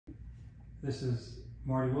This is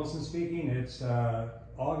Marty Wilson speaking. It's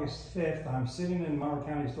August 5th. I'm sitting in Monroe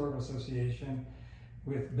County Historical Association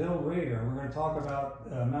with Bill Rader. We're going to talk about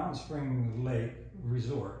Mountain Spring Lake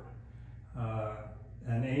Resort.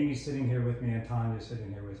 And Amy's sitting here with me and Tanya's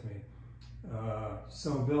sitting here with me.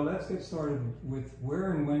 So Bill, let's get started with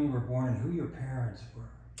where and when you were born and who your parents were.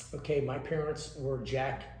 Okay, my parents were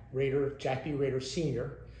Jack B. Rader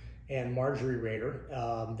Sr. and Marjorie Rader.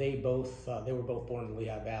 They were both born in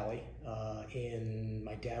Lehigh Valley.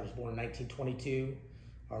 My dad was born in 1922.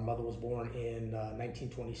 Our mother was born in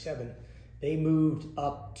 1927. They moved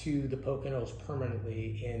up to the Poconos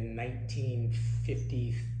permanently in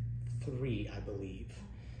 1953, I believe.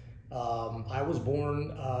 I was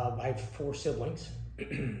born, I have 4 siblings,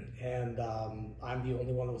 and I'm the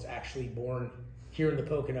only one that was actually born here in the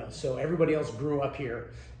Poconos. So everybody else grew up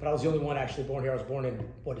here, but I was the only one actually born here. I was born in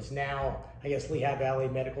what is now, I guess, Lehigh Valley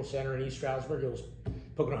Medical Center in East Stroudsburg. It was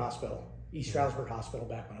Pocono Hospital, East Stroudsburg Hospital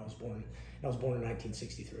back when I was born. And I was born in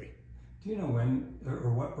 1963. Do you know when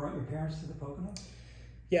or what brought your parents to the Poconos?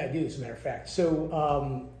 Yeah, I do, as a matter of fact.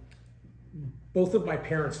 So both of my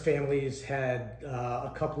parents' families had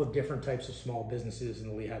a couple of different types of small businesses in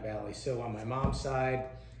the Lehigh Valley. So on my mom's side,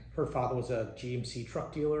 her father was a GMC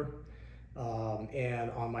truck dealer.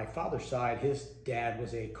 And on my father's side, his dad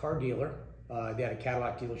was a car dealer. They had a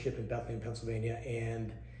Cadillac dealership in Bethlehem, Pennsylvania,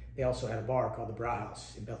 and they also had a bar called the Brow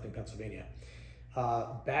House in Bethlehem, Pennsylvania.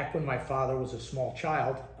 Back when my father was a small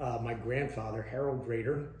child, my grandfather, Harold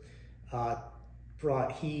Rader,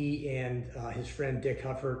 brought he and his friend Dick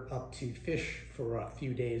Hufford up to fish for a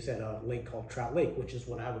few days at a lake called Trout Lake, which is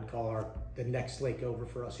what I would call the next lake over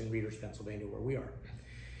for us in Readers, Pennsylvania, where we are.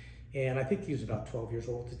 And I think he was about 12 years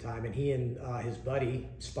old at the time, and he and his buddy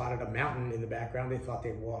spotted a mountain in the background. They thought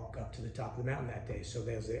they'd walk up to the top of the mountain that day. So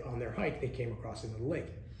as on their hike, they came across into the lake.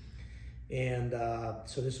 And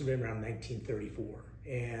so this would have been around 1934.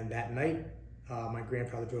 And that night, my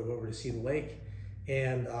grandfather drove over to see the lake.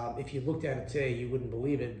 And if you looked at it today, you wouldn't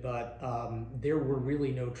believe it, but there were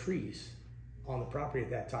really no trees on the property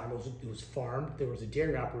at that time. It was farmed. There was a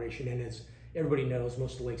dairy operation, and as everybody knows,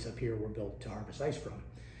 most of the lakes up here were built to harvest ice from.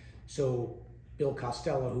 So Bill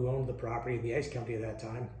Costello, who owned the property, the ice company at that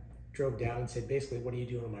time, drove down and said, basically, what are you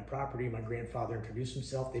doing on my property? My grandfather introduced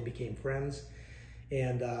himself. They became friends.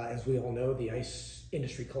 And as we all know, the ice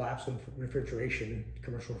industry collapsed when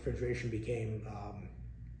commercial refrigeration became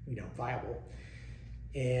viable.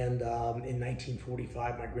 And in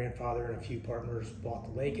 1945, my grandfather and a few partners bought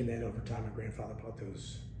the lake, and then over time, my grandfather bought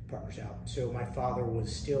those partners out. So my father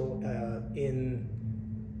was still in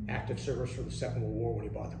active service for the Second World War when he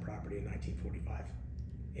bought the property in 1945.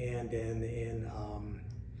 And then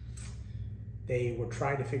they were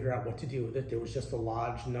trying to figure out what to do with it. There was just a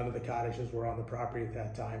lodge. None of the cottages were on the property at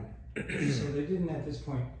that time. So they didn't at this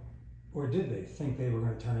point, or did they think they were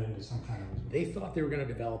going to turn it into some kind of resort? They thought they were going to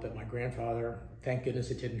develop it. My grandfather, thank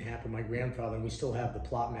goodness it didn't happen. My grandfather, and we still have the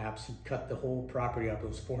plot maps, he cut the whole property up. It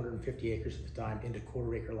was 450 acres at the time into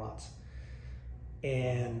quarter-acre lots.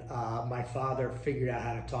 And my father figured out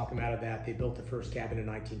how to talk him out of that. They built the first cabin in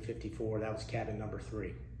 1954. That was cabin number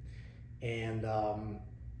 3. And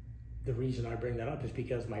the reason I bring that up is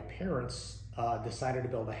because my parents decided to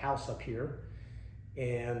build a house up here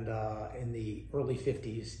and in the early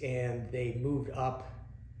 50s, and they moved up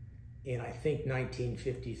in, I think,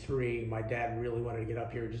 1953. My dad really wanted to get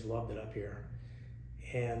up here, just loved it up here.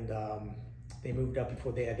 And they moved up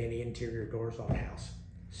before they had any interior doors on the house.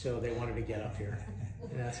 So they wanted to get up here,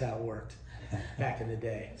 and that's how it worked back in the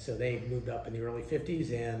day. So they moved up in the early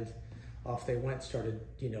 50s, and off they went, started,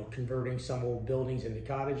 converting some old buildings into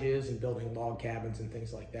cottages and building log cabins and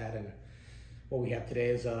things like that. And what we have today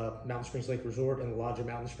is a Mountain Springs Lake Resort and the Lodge of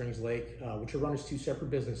Mountain Springs Lake, which are run as 2 separate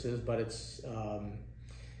businesses, but it's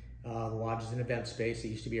the lodge is an event space. It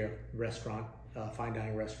used to be a restaurant, fine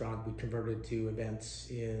dining restaurant. We converted to events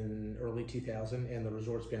in early 2000, and the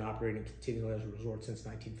resort's been operating continually as a resort since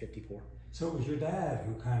 1954. So it was your dad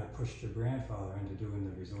who kind of pushed your grandfather into doing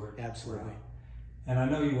the resort? Absolutely. Route. And I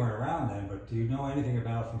know you weren't around then, but do you know anything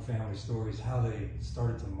about, from family stories, how they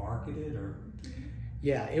started to market it? Or?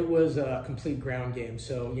 Yeah, it was a complete ground game.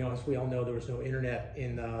 So, as we all know, there was no internet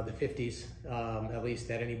in the 50s, at least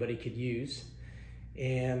that anybody could use.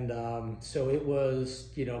 And so it was,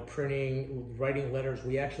 printing, writing letters.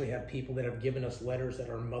 We actually have people that have given us letters that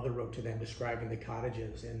our mother wrote to them describing the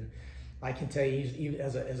cottages. And I can tell you,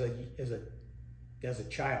 as a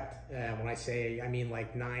child, when I say, I mean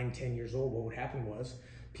like 9, 10 years old, what would happen was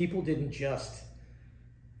people didn't just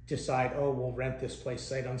decide, oh, we'll rent this place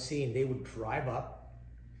sight unseen. They would drive up.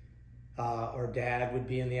 Our dad would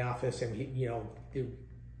be in the office, and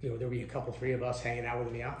there'd be a couple, three of us hanging out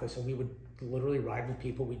within the office, and we would literally ride with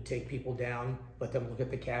people. We'd take people down, let them look at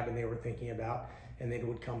the cabin they were thinking about, and they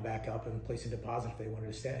would come back up and place a deposit if they wanted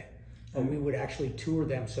to stay. And we would actually tour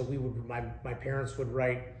them. So my parents would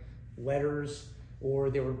write letters, or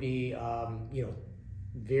there would be,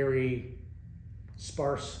 very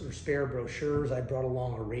sparse or spare brochures. I brought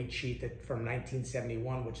along a rate sheet from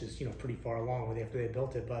 1971, which is, pretty far along after they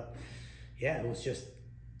built it. But yeah, it was just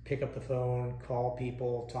pick up the phone, call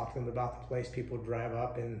people, talk to them about the place. People would drive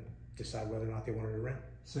up and decide whether or not they wanted to rent.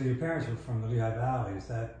 So your parents were from the Lehigh Valley. Is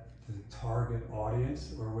that the target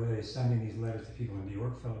audience, or were they sending these letters to people in New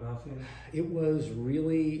York, Philadelphia?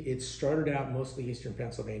 It started out mostly Eastern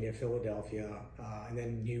Pennsylvania, Philadelphia, and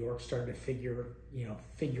then New York started to figure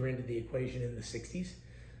into the equation in the 60s.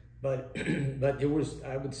 But there was,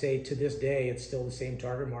 I would say to this day, it's still the same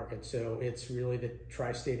target market. So it's really the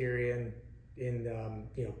tri-state area in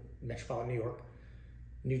metropolitan New York,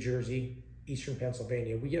 New Jersey, Eastern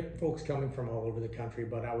Pennsylvania. We get folks coming from all over the country,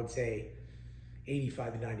 but I would say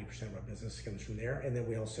 85 to 90% of our business comes from there. And then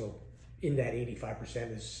we also, in that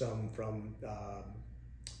 85% is some from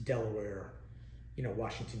Delaware,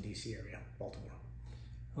 Washington, D.C. area, Baltimore.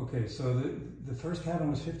 Okay, so the first cabin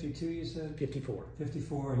was 52, you said? 54.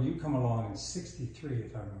 54, and you come along in 63,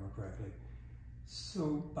 if I remember correctly.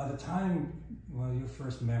 So by the time, your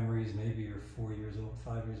first memories, maybe you're 4 years old,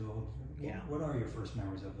 5 years old. Yeah. What are your first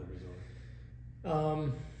memories of the resort?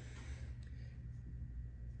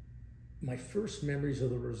 My first memories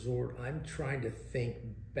of the resort, I'm trying to think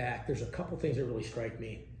back. There's a couple things that really strike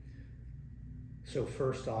me. So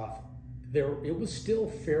first off, it was still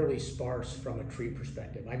fairly sparse from a tree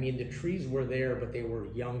perspective. I mean, the trees were there, but they were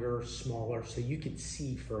younger, smaller, so you could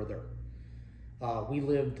see further. We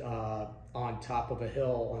lived on top of a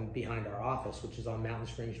hill behind our office, which is on Mountain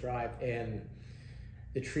Springs Drive, and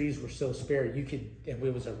the trees were so spare, and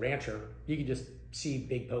it was a rancher, you could just see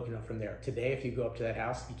big pocono from there. Today, if you go up to that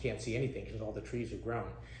house, you can't see anything because all the trees are grown.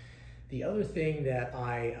 The other thing that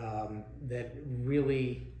that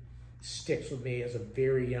really sticks with me as a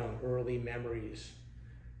very young, early memories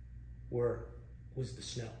was the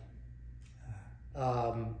snow.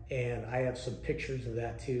 And I have some pictures of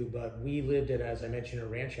that too, but we lived in, as I mentioned, a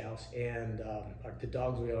ranch house, and the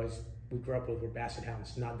dogs we grew up with were Basset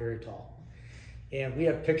Hounds, not very tall. And we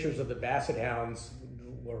have pictures of the Basset Hounds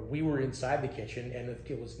where we were inside the kitchen, and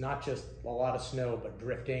it was not just a lot of snow, but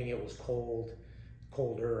drifting. It was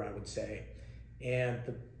colder, I would say. And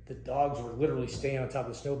the dogs were literally staying on top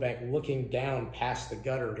of the snowbank, looking down past the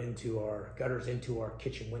gutters into our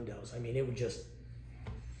kitchen windows. I mean, it would just,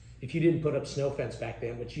 if you didn't put up snow fence back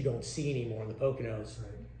then, which you don't see anymore in the Poconos,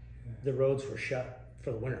 right. Yeah. The roads were shut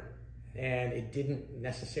for the winter, and it didn't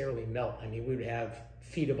necessarily melt. I mean, we would have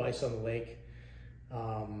feet of ice on the lake.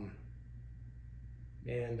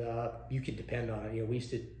 And you could depend on it. We used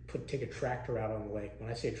to take a tractor out on the lake. When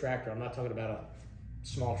I say tractor, I'm not talking about a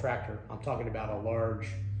small tractor. I'm talking about a large,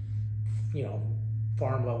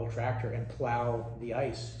 farm level tractor, and plow the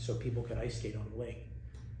ice so people could ice skate on the lake.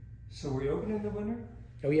 So were you open in the winter?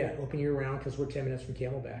 Oh yeah, open year round because we're 10 minutes from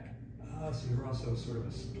Camelback. So you're also sort of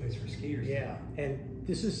a place for skiers. Yeah, and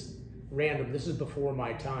this is random. This is before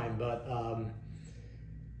my time, but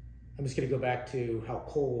I'm just going to go back to how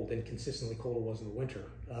cold and consistently cold it was in the winter.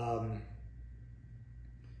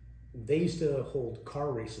 They used to hold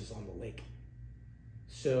car races on the lake.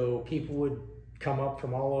 So people would come up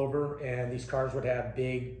from all over, and these cars would have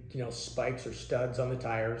big, spikes or studs on the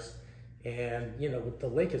tires. And, the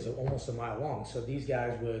lake is almost a mile long. So these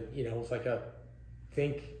guys would, it was like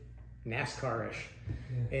think NASCAR-ish.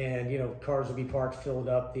 Yeah. And, cars would be parked, filled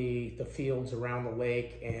up the fields around the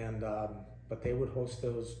lake, and but they would host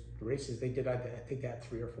those races. They did, I think, that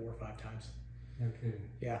 3 or 4 or 5 times. Okay.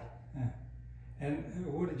 Yeah. And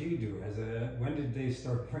what did you do when did they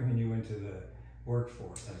start bringing you into the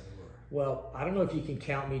workforce, as it were? Well, I don't know if you can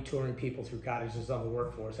count me touring people through cottages on the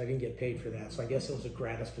workforce. I didn't get paid for that, so I guess it was a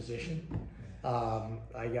gratis position.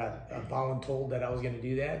 I got voluntold that I was going to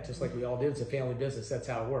do that, just like we all did. It's a family business. That's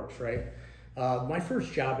how it works, right? My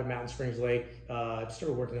first job at Mountain Springs Lake, I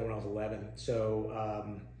started working there when I was 11.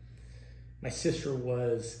 So my sister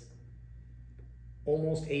was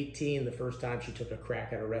almost 18 the first time she took a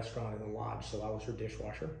crack at a restaurant in the lodge, so I was her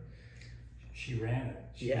dishwasher. She ran it.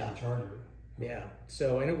 She was in charge of it. Yeah.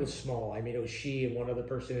 So, and it was small. I mean, it was she and one other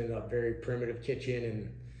person in a very primitive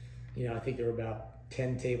kitchen, and I think there were about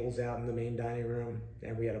 10 tables out in the main dining room,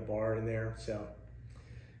 and we had a bar in there. So,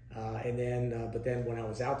 and then, but then when I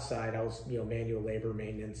was outside, I was, manual labor,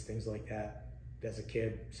 maintenance, things like that as a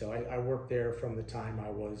kid. So I worked there from the time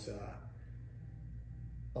I was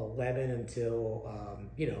 11 until,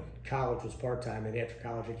 college was part-time. And after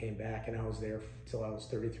college, I came back and I was there till I was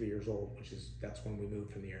 33 years old, that's when we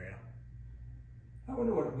moved from the area. I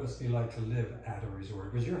wonder what it must be like to live at a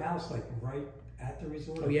resort. Was your house like right at the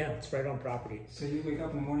resort? Oh yeah, it's right on property. So you wake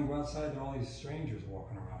up in the morning, go outside, there are all these strangers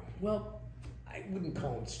walking around. Well, I wouldn't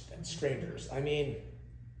call them strangers. I mean,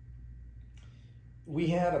 we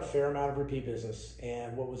had a fair amount of repeat business,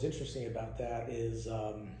 and what was interesting about that is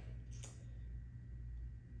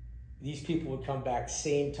these people would come back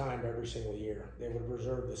same time every single year. They would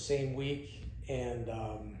reserve the same week, and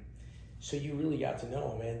so you really got to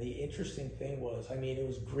know them. And the interesting thing was, I mean, it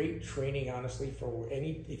was great training, honestly, for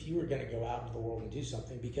if you were going to go out into the world and do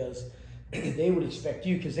something, because they would expect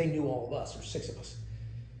you, because they knew all of us, or 6 of us.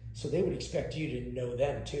 So they would expect you to know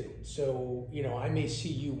them too. So, I may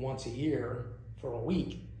see you once a year for a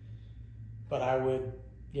week, but I would,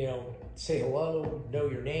 say hello, know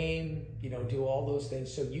your name, do all those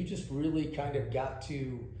things. So you just really kind of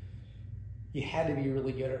you had to be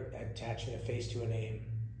really good at attaching a face to a name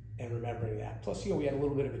and remembering that. Plus, we had a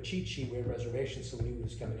little bit of a cheat sheet. We had reservations, so we knew who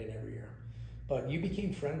was coming in every year. But you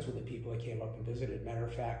became friends with the people that came up and visited. Matter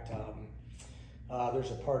of fact,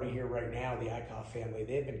 there's a party here right now, the Eichhoff family.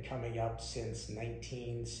 They've been coming up since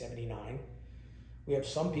 1979. We have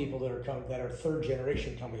some people that are third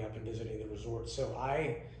generation coming up and visiting the resort. So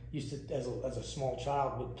I used to, as a small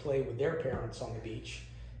child, would play with their parents on the beach,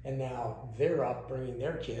 and now they're up bringing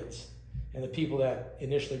their kids. And the people that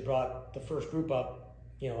initially brought the first group up,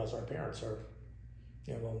 as our parents are,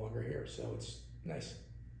 no longer here. So it's nice.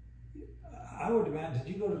 I would imagine, did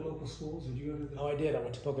you go to local schools? Did you go to Oh, I did. I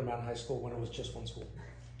went to Pocono Mountain High School when it was just one school.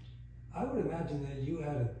 I would imagine that you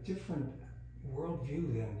had a different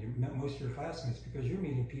worldview than you met most of your classmates, because you're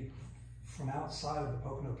meeting people from outside of the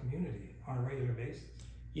Pocono community on a regular basis.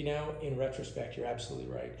 In retrospect, you're absolutely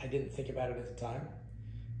right. I didn't think about it at the time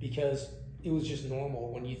because it was just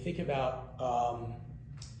normal. When you think about,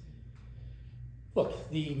 look,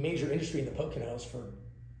 the major industry in the Poconos for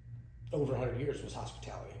over 100 years was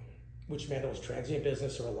hospitality, which meant it was transient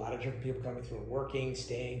business, or a lot of different people coming through and working,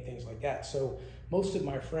 staying, things like that. So most of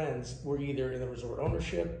my friends were either in the resort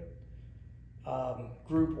ownership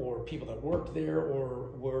group, or people that worked there,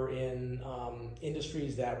 or were in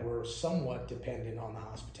industries that were somewhat dependent on the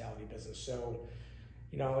hospitality business. So,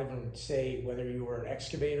 I'll even say whether you were an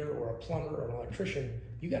excavator or a plumber or an electrician,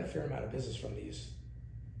 you got a fair amount of business from these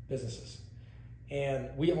businesses. And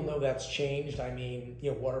we all know that's changed. I mean,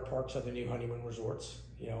 water parks are the new honeymoon resorts.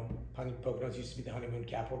 Poconos used to be the honeymoon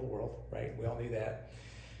capital of the world, right? We all knew that.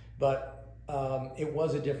 But it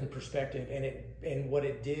was a different perspective, and what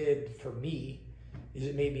it did for me is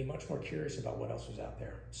it made me much more curious about what else was out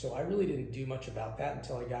there. So I really didn't do much about that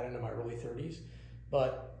until I got into my early 30s.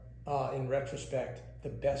 But in retrospect, the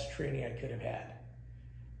best training I could have had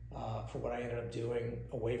for what I ended up doing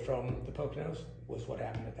away from the Poconos was what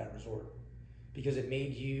happened at that resort, because it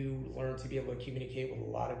made you learn to be able to communicate with a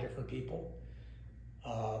lot of different people.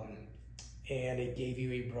 And it gave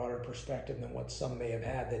you a broader perspective than what some may have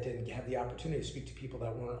had that didn't have the opportunity to speak to people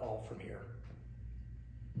that weren't all from here.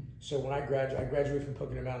 So when I graduated from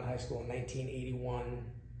Pocono Mountain High School in 1981.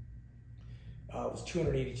 It was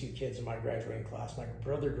 282 kids in my graduating class. My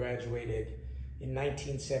brother graduated in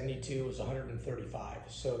 1972. It was 135.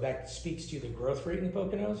 So that speaks to the growth rate in the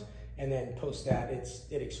Poconos. And then post that,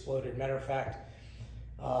 it exploded. Matter of fact,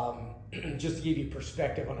 just to give you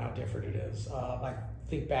perspective on how different it is, I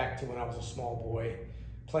think back to when I was a small boy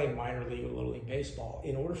playing minor league or Little League baseball.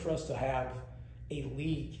 In order for us to have a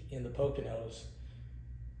league in the Poconos,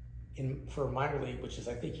 for minor league, which is,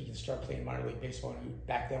 I think you can start playing minor league baseball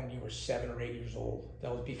back then when you were 7 or 8 years old.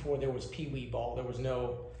 That was before there was Pee Wee ball. There was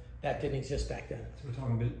that didn't exist back then. So we're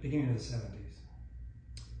talking beginning of the 70s.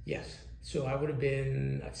 Yes. So I would have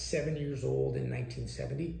been 7 years old in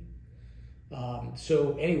 1970.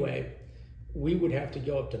 So anyway, we would have to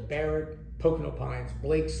go up to Barrett, Pocono Pines,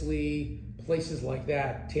 Blakesley, places like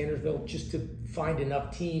that, Tannersville, just to find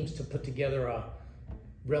enough teams to put together a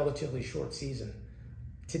relatively short season.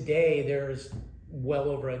 Today, there's well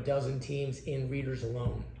over a dozen teams in Readers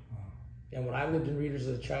alone. Wow. And when I lived in Readers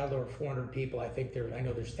as a child, there were 400 people. I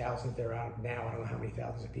know there's thousands there out now. I don't know how many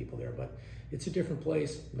thousands of people there, but it's a different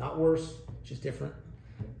place. Not worse, just different.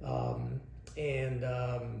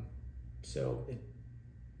 So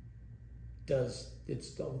it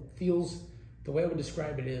feels, the way I would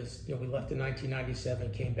describe it is, we left in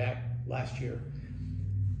 1997, came back last year.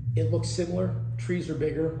 It looks similar. Trees are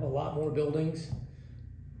bigger, a lot more buildings.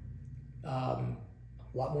 A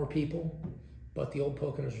lot more people, but the old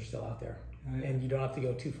Poconos are still out there. Oh, yeah. And you don't have to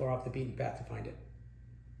go too far off the beaten path to find it.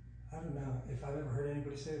 I don't know if I've ever heard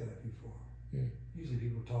anybody say that before. Usually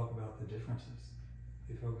people talk about the differences.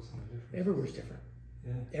 They focus on the differences. Everywhere's different.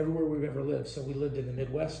 Yeah. Everywhere we've ever lived. So we lived in the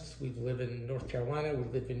Midwest, we've lived in North Carolina,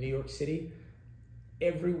 we've lived in New York City.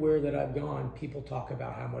 Everywhere that I've gone, people talk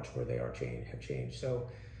about how much where they have changed. So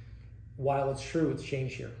while it's true, it's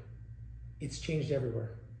changed here. It's changed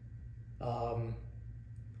everywhere.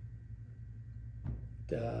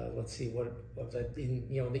 Let's see, what was I in?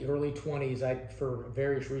 In the early 20s, for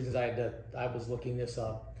various reasons, I was looking this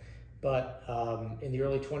up, but in the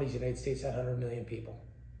early 20s, the United States had 100 million people.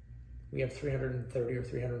 We have 330 or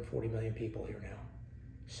 340 million people here now.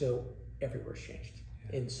 So everywhere's changed.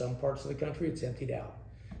 Yeah. In some parts of the country, it's emptied out.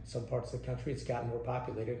 Some parts of the country, it's gotten more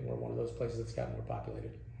populated, and we're one of those places that's gotten more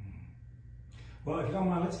populated. Well, if you don't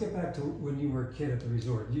mind, let's get back to when you were a kid at the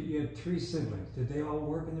resort. You had 3 siblings. Did they all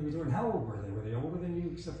work in the resort? And how old were they? Were they older than you?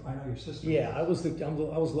 Except I know your sister. Yeah, I was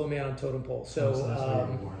low man on totem pole. So, that's where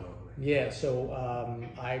you were born locally. Yeah. So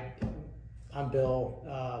I'm Bill.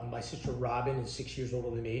 My sister Robin is 6 years older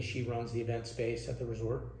than me. She runs the event space at the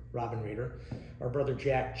resort. Robin Rader. Our brother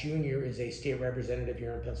Jack Jr. is a state representative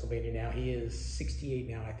here in Pennsylvania now. He is 68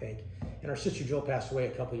 now, I think. And our sister Jill passed away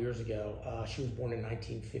a couple years ago. She was born in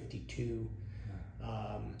 1952.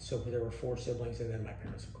 So there were 4 siblings, and then my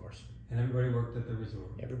parents, of course. And everybody worked at the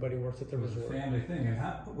resort. Everybody worked at the resort. It was a family thing. And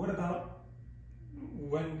what about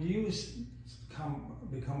when you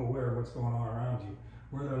become aware of what's going on around you?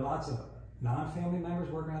 Were there lots of non-family members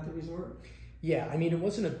working at the resort? Yeah, I mean, it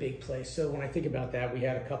wasn't a big place. So when I think about that, we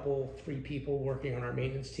had 3 people working on our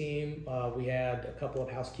maintenance team. We had a couple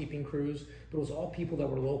of housekeeping crews, but it was all people that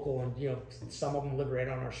were local, and some of them lived right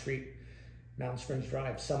on our street, Mountain Springs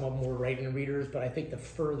Drive. Some of them were writing readers, but I think the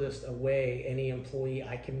furthest away any employee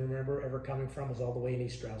I can remember ever coming from was all the way in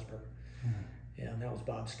East Stroudsburg. Yeah, and that was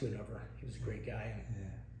Bob Schoonover. He was a great guy. Yeah.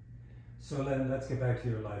 So then let's get back to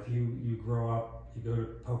your life. You grow up, you go to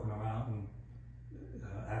Pocono Mountain.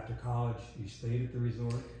 After college, you stayed at the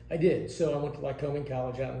resort? I did. So I went to Lycoming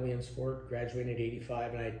College out in Williamsport, graduated in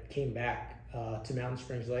 '85, and I came back to Mountain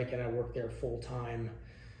Springs Lake, and I worked there full time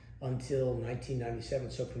until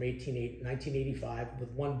 1997. So from 1985,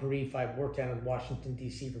 with one brief, I worked down in Washington,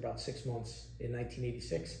 D.C. for about 6 months in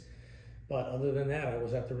 1986. But other than that, I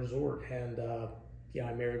was at the resort, and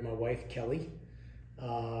I married my wife, Kelly.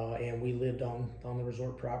 And we lived on the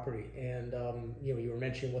resort property. And you were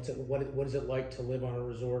mentioning what is it like to live on a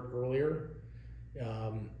resort earlier?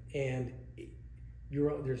 And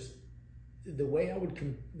there's the way I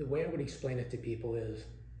would explain it to people is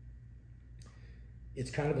it's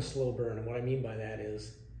kind of a slow burn. And what I mean by that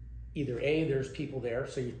is either A, there's people there,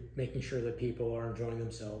 so you're making sure that people are enjoying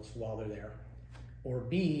themselves while they're there, or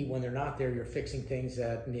B, when they're not there, you're fixing things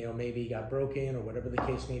that maybe got broken or whatever the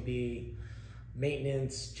case may be.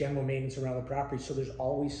 General maintenance around the property, so there's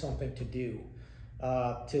always something to do.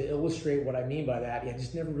 To illustrate what I mean by that,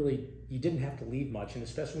 you didn't have to leave much, and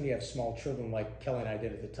especially when you have small children like Kelly and I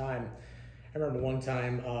did at the time. I remember one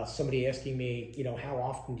time somebody asking me, how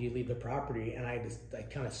often do you leave the property? And I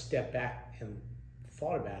kind of stepped back and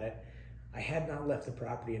thought about it. I had not left the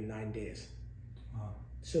property in 9 days. Wow.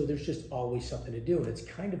 So there's just always something to do, and it's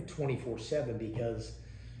kind of 24/7 because,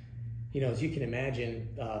 as you can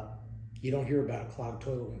imagine, you don't hear about a clogged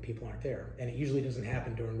toilet when people aren't there. And it usually doesn't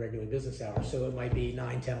happen during regular business hours. So it might be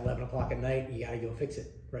 9, 10, 11 o'clock at night, and you got to go fix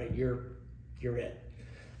it, right? You're it.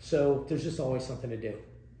 So there's just always something to do.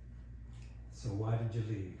 So why did you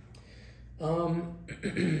leave? I'm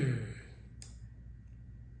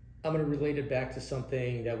going to relate it back to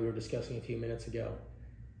something that we were discussing a few minutes ago.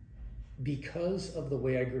 Because of the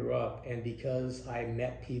way I grew up and because I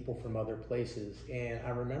met people from other places, and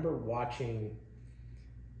I remember watching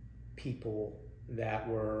people that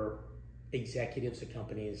were executives at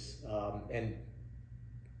companies, and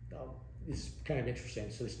it's kind of interesting.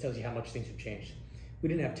 So this tells you how much things have changed. We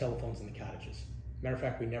didn't have telephones in the cottages. Matter of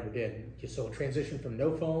fact, we never did. So a transition from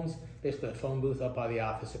no phones, basically a phone booth up by the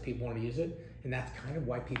office if people wanted to use it, and that's kind of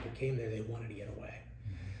why people came there. They wanted to get away.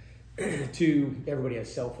 To everybody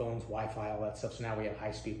has cell phones, Wi-Fi, all that stuff. So now we have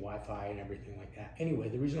high-speed Wi-Fi and everything like that. Anyway,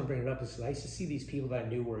 the reason I'm bringing it up is I used to see these people that I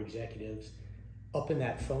knew were executives up in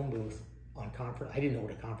that phone booth on conference. I didn't know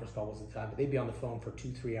what a conference call was at the time, but they'd be on the phone for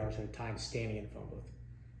 2-3 hours at a time, standing in the phone booth.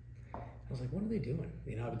 I was like, what are they doing?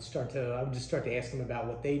 I would just start to ask them about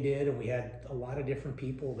what they did, and we had a lot of different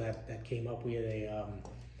people that came up. We had a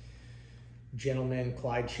gentleman,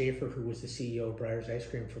 Clyde Schaefer, who was the CEO of Breyer's Ice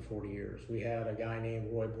Cream for 40 years. We had a guy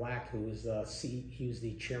named Roy Black, who was he was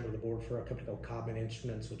the chairman of the board for a company called Cobham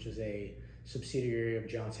Instruments, which is a subsidiary of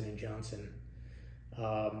Johnson & Johnson.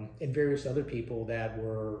 And various other people that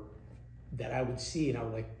I would see, and I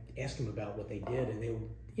would ask them about what they did, and they would,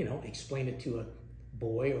 explain it to a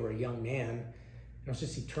boy or a young man, and I was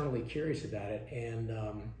just eternally curious about it. And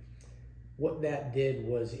what that did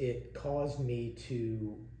was it caused me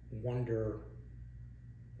to wonder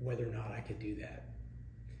whether or not I could do that.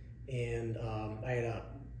 And I had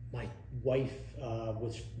my wife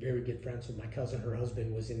was very good friends with my cousin. Her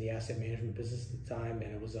husband was in the asset management business at the time,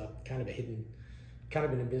 and it was a kind of a hidden, kind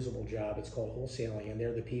of an invisible job. It's called wholesaling, and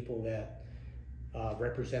they're the people that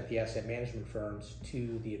represent the asset management firms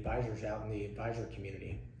to the advisors out in the advisor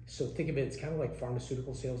community. So think of it, it's kind of like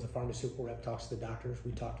pharmaceutical sales. The pharmaceutical rep talks to the doctors,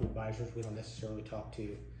 we talk to advisors. We don't necessarily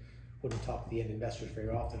wouldn't talk to the end investors very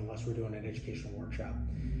often unless we're doing an educational workshop.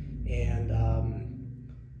 And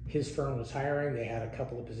his firm was hiring. They had a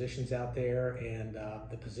couple of positions out there, and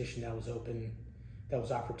the position that was open, that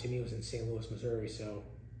was offered to me, was in St. Louis, Missouri. So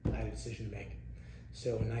I had a decision to make.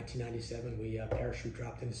 So in 1997, we parachute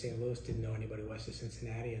dropped into St. Louis, didn't know anybody west of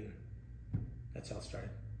Cincinnati, and that's how it started.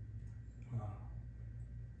 Wow.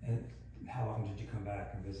 And how often did you come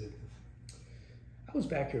back and visit? I was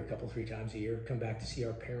back here three times a year, come back to see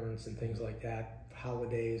our parents and things like that,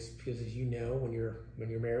 holidays, because as you know, when you're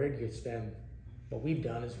married, you spend, what we've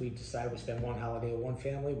done is we decided we spend one holiday with one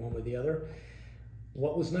family, one with the other.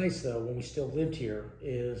 What was nice though, when we still lived here,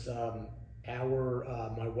 is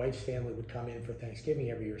my wife's family would come in for Thanksgiving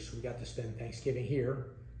every year, so we got to spend Thanksgiving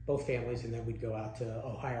here, both families, and then we'd go out to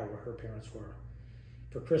Ohio where her parents were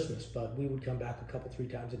for Christmas. But we would come back three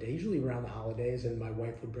times a day, usually around the holidays, and my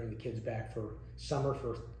wife would bring the kids back for summer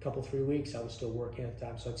for a 3 weeks. I was still working at the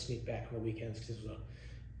time, so I'd sneak back on the weekends because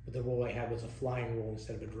the role I had was a flying role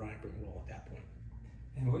instead of a driving role at that point.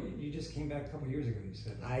 And you just came back a couple of years ago, you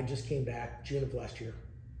said? I just came back June of last year.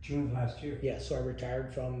 June of last year? Yeah, so I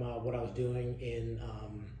retired from what I was doing in,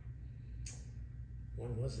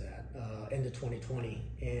 when was that? End of 2020,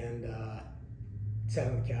 and sat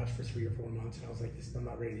on the couch for 3 or 4 months, and I was like, I'm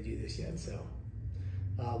not ready to do this yet. So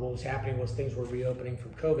what was happening was things were reopening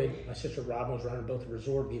from COVID. My sister Robin was running both the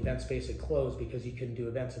resort. The event space had closed because you couldn't do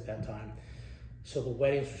events at that time. So the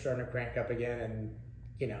weddings were starting to crank up again,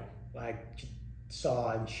 and I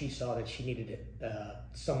saw, and she saw that she needed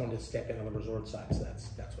someone to step in on the resort side. So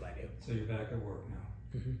that's what I do. So you're back at work now.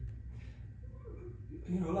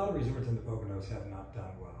 Mm-hmm. A lot of resorts in the Poconos have not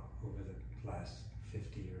done well over the last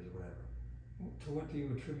 50 years or whatever. To what do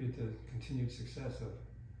you attribute the continued success of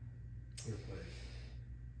your place?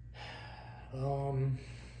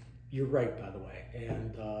 You're right, by the way.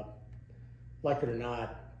 And like it or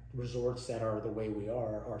not, resorts that are the way we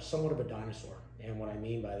are somewhat of a dinosaur. And what I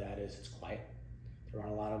mean by that is it's quiet. There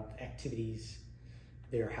aren't a lot of activities.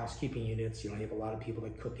 There are housekeeping units. You don't have a lot of people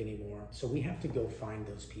that cook anymore. So we have to go find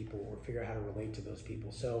those people or figure out how to relate to those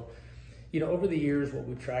people. So, over the years, what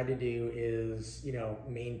we've tried to do is,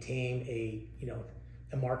 maintain a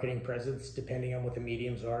marketing presence depending on what the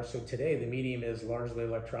mediums are. So today the medium is largely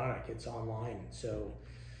electronic. It's online. So,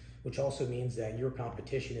 which also means that your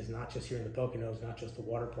competition is not just here in the Poconos, not just the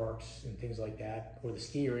water parks and things like that, or the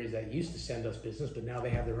ski areas that used to send us business, but now they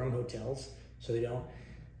have their own hotels, so they don't.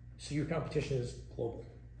 So your competition is global.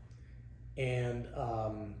 And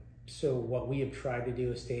so what we have tried to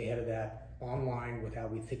do is stay ahead of that online with how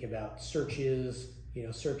we think about searches,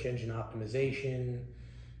 search engine optimization,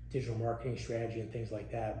 digital marketing strategy, and things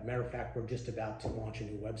like that. Matter of fact, we're just about to launch a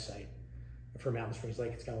new website for Mountain Springs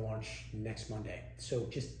Lake. It's going to launch next Monday. So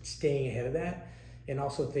just staying ahead of that, and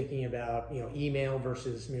also thinking about email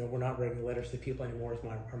versus we're not writing letters to people anymore as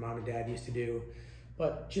our mom and dad used to do,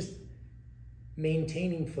 but just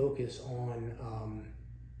maintaining focus on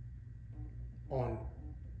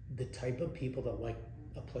the type of people that like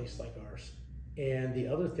a place like ours. And the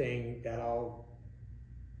other thing that I'll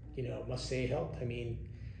must say helped. I mean,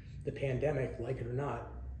 the pandemic, like it or not,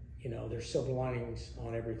 there's silver linings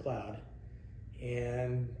on every cloud.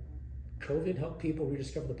 And COVID helped people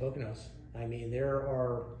rediscover the Poconos. I mean, there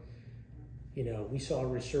are, we saw a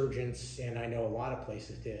resurgence, and I know a lot of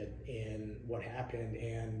places did, in what happened.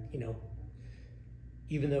 And,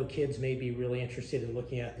 even though kids may be really interested in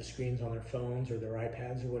looking at the screens on their phones or their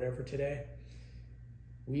iPads or whatever today,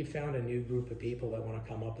 we found a new group of people that want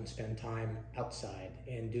to come up and spend time outside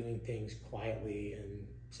and doing things quietly. And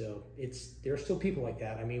so there are still people like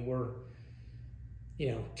that. I mean, we're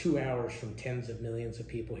 2 hours from tens of millions of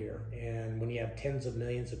people here. And when you have tens of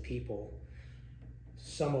millions of people,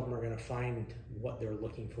 some of them are going to find what they're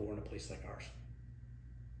looking for in a place like ours.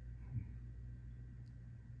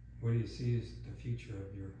 What do you see as the future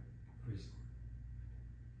of your resort?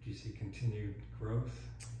 Do you see continued growth?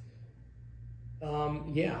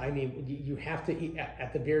 Yeah, I mean, you have to,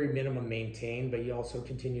 at the very minimum, maintain, but you also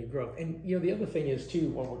continue growth. And, the other thing is, too,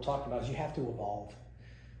 what we're talking about is you have to evolve.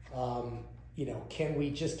 can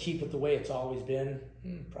we just keep it the way it's always been?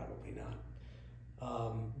 Probably not.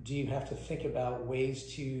 Do you have to think about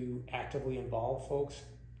ways to actively involve folks?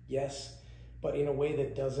 Yes, but in a way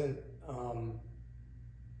that doesn't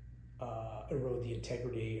erode the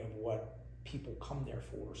integrity of what people come there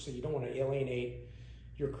for. So you don't want to alienate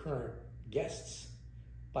your current guests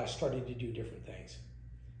by starting to do different things.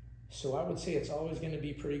 So I would say it's always going to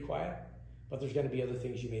be pretty quiet, but there's going to be other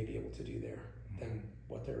things you may be able to do there than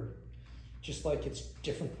what they're, just like it's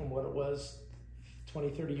different from what it was 20,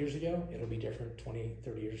 30 years ago, it'll be different 20,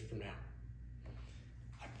 30 years from now.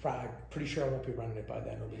 I'm pretty sure I won't be running it by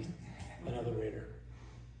then. It'll be another Rader.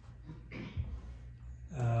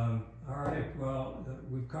 All right, well,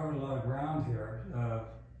 we've covered a lot of ground here.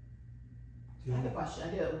 I have a question,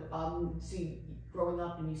 I do. So growing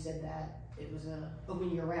up, and you said that it was open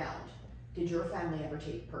year round. Did your family ever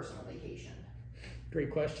take personal vacation? Great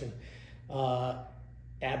question.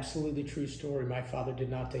 Absolutely true story. My father did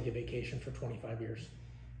not take a vacation for 25 years.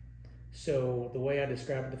 So the way I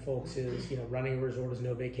describe it to folks is, running a resort is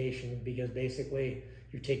no vacation, because basically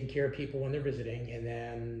you're taking care of people when they're visiting, and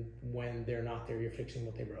then when they're not there, you're fixing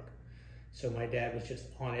what they broke. So my dad was just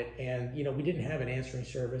on it, and we didn't have an answering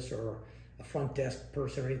service or a front desk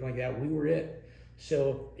person or anything like that. We were it.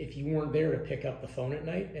 So if you weren't there to pick up the phone at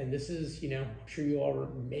night, and this is, I'm sure you all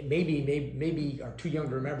maybe are too young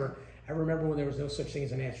to remember. I remember when there was no such thing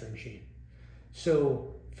as an answering machine.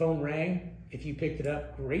 So phone rang. If you picked it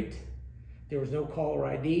up, great. There was no caller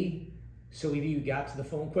ID. So either you got to the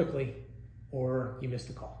phone quickly or you missed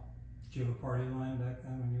the call. Did you have a party line back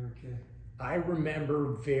then when you were a kid? I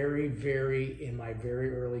remember in my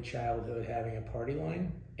very early childhood having a party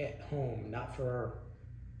line at home, not for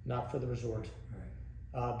the resort.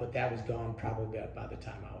 Right. But that was gone probably by the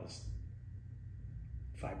time I was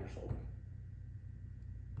 5 years old.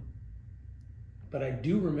 But I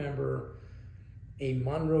do remember a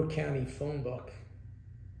Monroe County phone book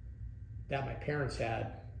that my parents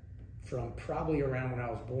had from probably around when I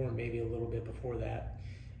was born, maybe a little bit before that.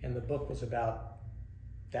 And the book was about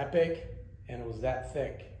that big and it was that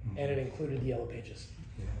thick, and it included the yellow pages.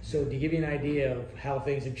 Yeah. So to give you an idea of how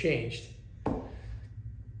things have changed,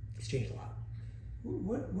 it's changed a lot.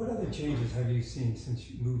 What other changes have you seen since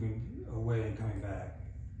moving away and coming back?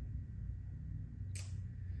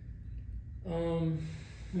 In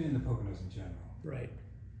the Poconos in general. Right.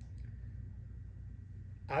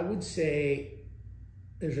 I would say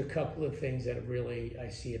there's a couple of things that really I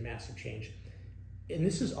see a massive change. And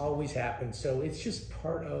this has always happened, so it's just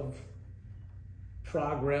part of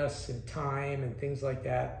progress and time and things like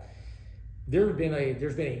that. There's been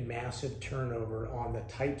a massive turnover on the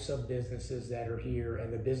types of businesses that are here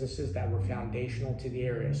and the businesses that were foundational to the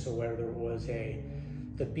area. So whether it was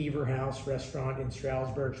the Beaver House restaurant in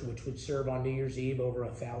Stroudsburg, which would serve on New Year's Eve over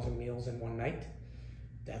 1,000 meals in one night,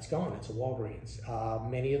 that's gone. It's a Walgreens.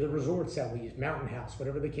 Many of the resorts that we use, Mountain House,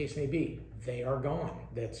 whatever the case may be, they are gone.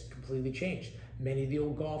 That's completely changed. Many of the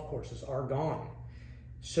old golf courses are gone.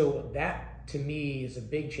 So that, to me, is a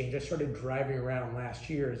big change. I started driving around last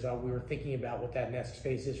year as we were thinking about what that next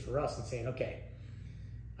phase is for us and saying, okay,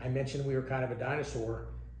 I mentioned we were kind of a dinosaur.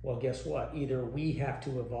 Well, guess what? Either we have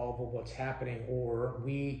to evolve with what's happening, or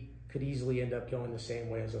we could easily end up going the same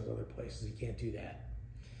way as those other places. You can't do that.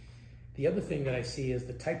 The other thing that I see is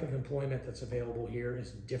the type of employment that's available here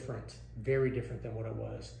is different, very different than what it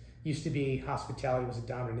was. Used to be hospitality was a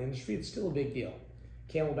dominant industry. It's still a big deal.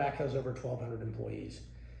 Camelback has over 1,200 employees.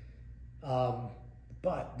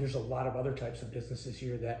 But there's a lot of other types of businesses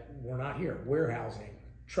here that were not here. Warehousing,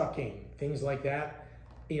 trucking, things like that.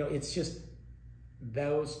 It's just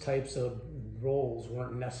those types of roles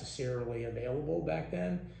weren't necessarily available back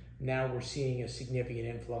then. Now we're seeing a significant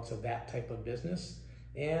influx of that type of business.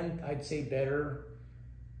 And I'd say better,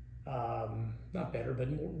 not better,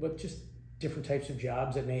 but just different types of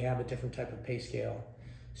jobs that may have a different type of pay scale.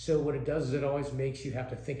 So what it does is it always makes you have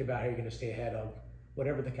to think about how you're going to stay ahead of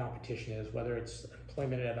whatever the competition is, whether it's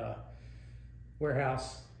employment at a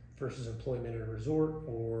warehouse versus employment at a resort,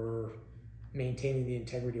 or maintaining the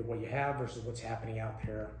integrity of what you have versus what's happening out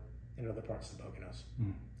there in other parts of the Poconos.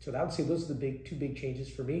 So I would say those are the two big changes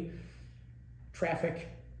for me. Traffic,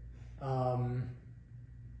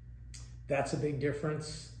 that's a big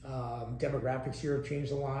difference. Demographics here have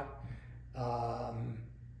changed a lot,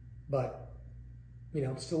 but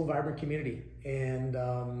it's still a vibrant community, and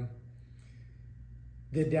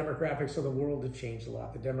the demographics of the world have changed a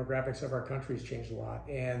lot. The demographics of our country has changed a lot,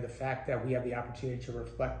 and the fact that we have the opportunity to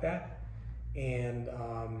reflect that and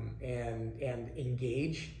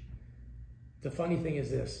engage. The funny thing is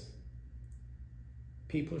this: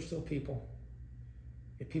 people are still people.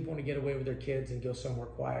 If people want to get away with their kids and go somewhere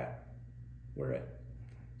quiet, we're it.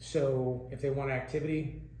 So if they want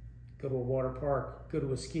activity, go to a water park, go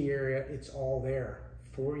to a ski area, it's all there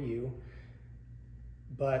for you.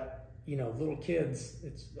 But, you know, little kids,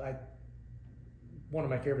 one of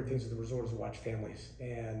my favorite things at the resort is to watch families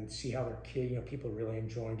and see how their kid, you know, people are really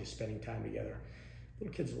enjoying just spending time together.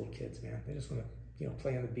 Little kids are little kids, man. They just want to, you know,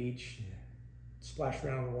 play on the beach, splash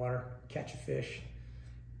around in the water, catch a fish.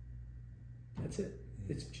 That's it.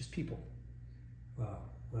 It's just people. Wow.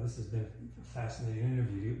 Well, this has been a fascinating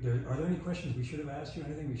interview. Are there any questions we should have asked you?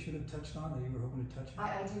 Anything we should have touched on that you were hoping to touch on?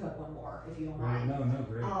 I do have one more, if you don't mind. No,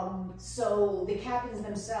 great. So the cabins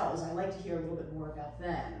themselves, I'd like to hear a little bit more about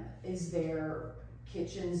them. Is there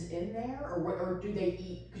kitchens in there, or do they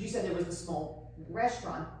eat? Because you said there was a small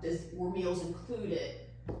restaurant. Were meals included?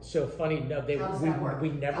 So funny, no, we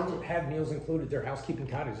never had meals included. They're housekeeping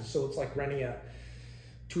cottages, so it's like renting a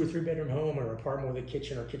 2 or 3 bedroom home or apartment with a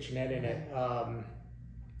kitchen or kitchenette in it.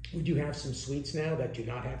 We do have some suites now that do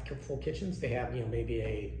not have full kitchens. They have, you know, maybe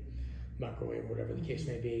a microwave, whatever the case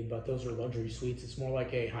may be, but those are luxury suites. It's more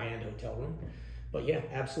like a high-end hotel room. But yeah,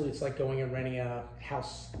 absolutely, it's like going and renting a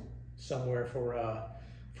house somewhere for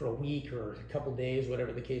a week or a couple days,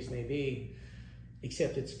 whatever the case may be.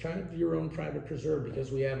 Except it's kind of your own private preserve,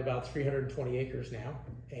 because we have about 320 acres now,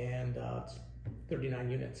 and it's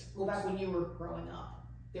 39 units. Well, back when you were growing up,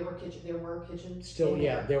 there were kitchens? Still,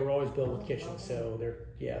 yeah, they were always built with kitchens. Okay. So they're,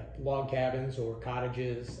 log cabins or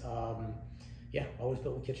cottages. Always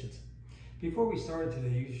built with kitchens. Before we started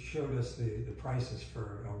today, you showed us the prices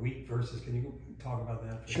for a week versus, can you talk about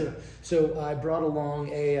that? Sure. So I brought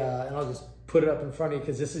along and I'll just put it up in front of you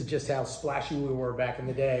because this is just how splashy we were back in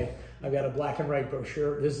the day. I've got a black and white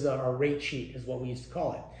brochure. This is our rate sheet, is what we used to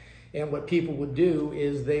call it. And what people would do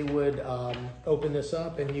is they would open this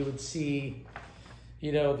up, and you would see,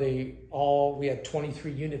 you know, we had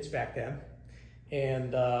 23 units back then.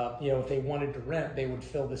 And, if they wanted to rent, they would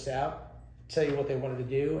fill this out, tell you what they wanted to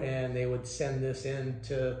do, and they would send this in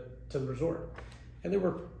to the resort. And there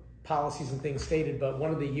were policies and things stated, but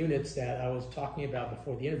one of the units that I was talking about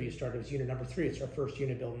before the interview started was unit number 3. It's our first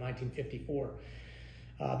unit built in 1954.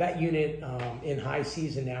 That unit in high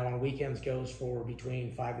season now on weekends goes for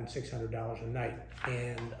between $500 and $600 a night.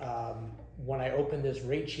 And when I opened this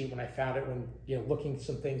rate sheet, when I found it, when looking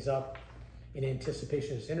some things up in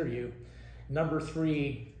anticipation of this interview, number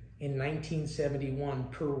 3 in 1971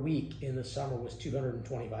 per week in the summer was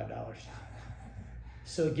 $225.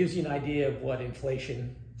 So it gives you an idea of what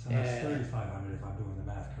inflation. So that's $3,500 if I'm doing the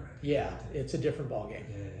math correct. Yeah, it's a different ballgame.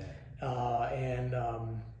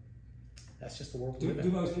 That's just the world we live in.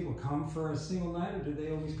 Do most people come for a single night, or do they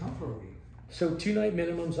always come for a week? So 2-night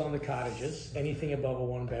minimums on the cottages, anything above a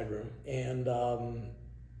 1-bedroom,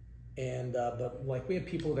 but like we have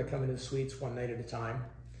people that come into the suites 1 night at a time.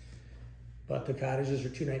 But the cottages are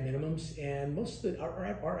 2-night minimums, and most of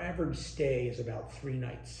our average stay is about 3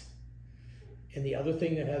 nights. And the other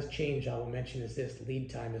thing that has changed, I will mention, is this: lead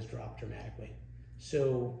time has dropped dramatically.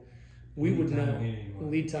 So we would know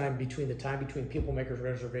lead time between the time between people make a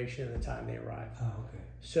reservation and the time they arrive. Oh, okay.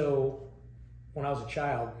 So when I was a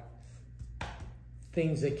child,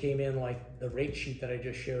 things that came in like the rate sheet that I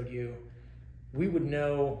just showed you, we would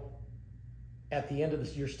know at the end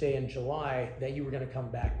of your stay in July that you were going to come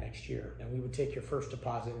back next year, and we would take your first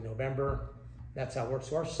deposit in November. That's how it works.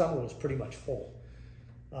 So our summer was pretty much full,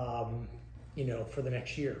 for the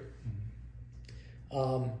next year.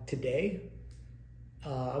 Today,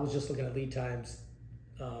 I was just looking at lead times,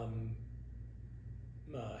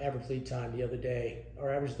 average lead time the other day.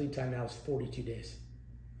 Our average lead time now is 42 days.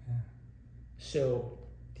 Yeah. So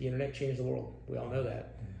the internet changed the world. We all know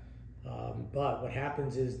that. Yeah. But what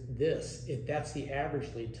happens is that's the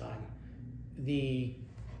average lead time. The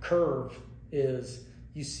curve is,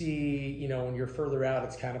 you see, when you're further out,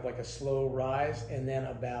 it's kind of like a slow rise, and then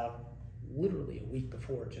about literally a week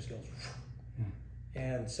before it just goes.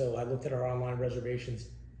 And so I looked at our online reservations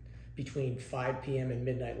between 5 p.m. and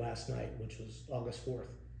midnight last night, which was August 4th,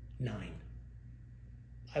 9.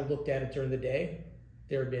 I looked at it during the day.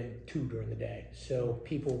 There had been 2 during the day. So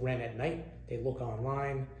people rent at night. They look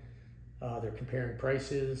online. They're comparing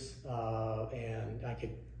prices. And I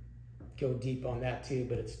could go deep on that too,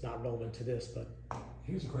 but it's not relevant to this. But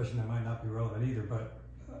here's a question that might not be relevant either, but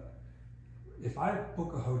if I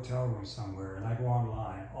book a hotel room somewhere and I go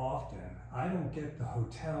online often, I don't get the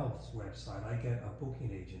hotel's website. I get a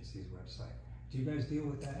booking agency's website. Do you guys deal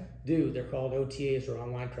with that? They're called OTAs, or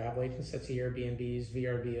online travel agents. That's the Airbnbs,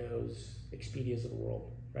 VRBOs, Expedias of the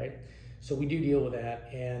world, right? So we do deal with that,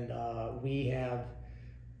 and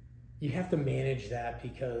you have to manage that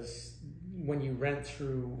because when you rent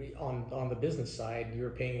through on the business side, you're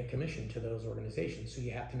paying a commission to those organizations. So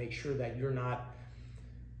you have to make sure that you're not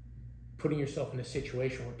putting yourself in a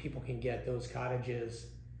situation where people can get those cottages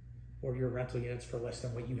or your rental units for less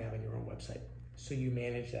than what you have on your own website. So you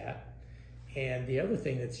manage that. And the other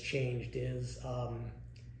thing that's changed is,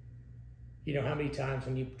 you know, how many times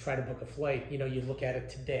when you try to book a flight, you know, you look at it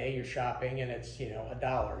today, you're shopping, and it's, you know,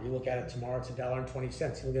 $1. You look at it tomorrow, it's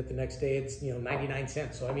 $1.20. You look at the next day, it's, you know, 99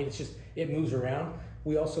 cents. So, I mean, it's just, it moves around.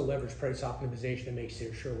 We also leverage price optimization to make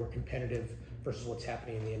sure we're competitive versus what's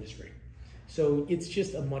happening in the industry. So it's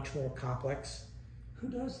just a much more complex. Who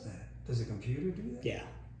does that? Does a computer do that? Yeah.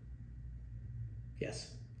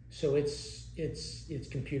 Yes. So it's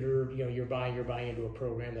computer, you know, you're buying into a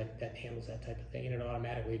program that handles that type of thing, and it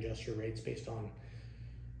automatically adjusts your rates based on,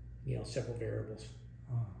 you know, several variables.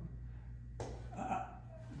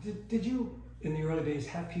 Did you, in the early days,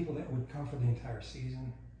 have people that would come for the entire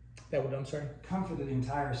season? That would, I'm sorry? Come for the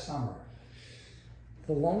entire summer.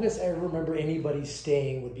 The longest I remember anybody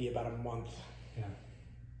staying would be about a month. Yeah.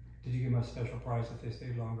 Did you give them a special price if they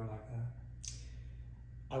stayed longer like that?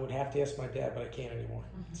 I would have to ask my dad, but I can't anymore.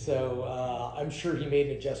 So I'm sure he made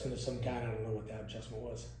an adjustment of some kind. I don't know what that adjustment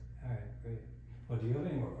was. All right, great. Well, do you have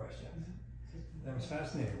any more questions? That was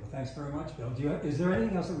fascinating. Well, thanks very much, Bill. Is there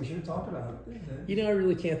anything else that we should have talked about? You know, I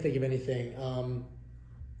really can't think of anything.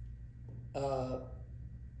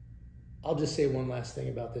 I'll just say one last thing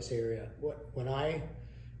about this area.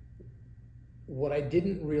 What I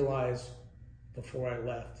didn't realize before I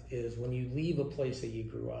left is when you leave a place that you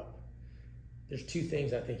grew up, there's two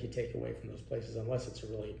things I think you take away from those places, unless it's a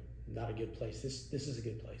really not a good place. This is a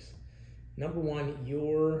good place. Number one,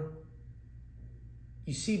 you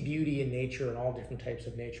see beauty in nature and all different types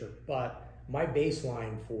of nature, but my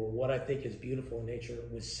baseline for what I think is beautiful in nature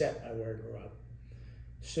was set by where I grew up.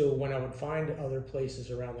 So when I would find other places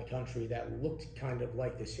around the country that looked kind of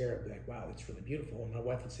like this area, I'd be like, wow, it's really beautiful. And my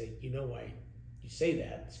wife would say, you know why you say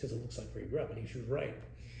that? It's because it looks like where you grew up. And she was right.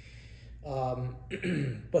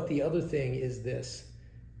 But the other thing is this.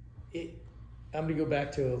 I'm going to go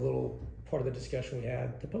back to a little part of the discussion we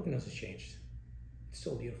had. The Poconos has changed. It's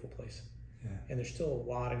still a beautiful place. Yeah. And there's still a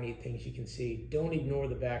lot of neat things you can see. Don't ignore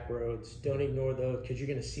the back roads. Don't ignore those, because you're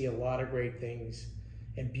going to see a lot of great things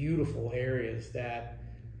and beautiful areas that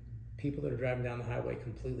people that are driving down the highway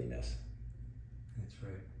completely miss. That's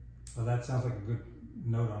right. Well, that sounds like a good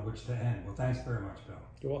note on which to end. Well, thanks very much, Bill.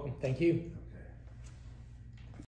 You're welcome. Thank you. Okay.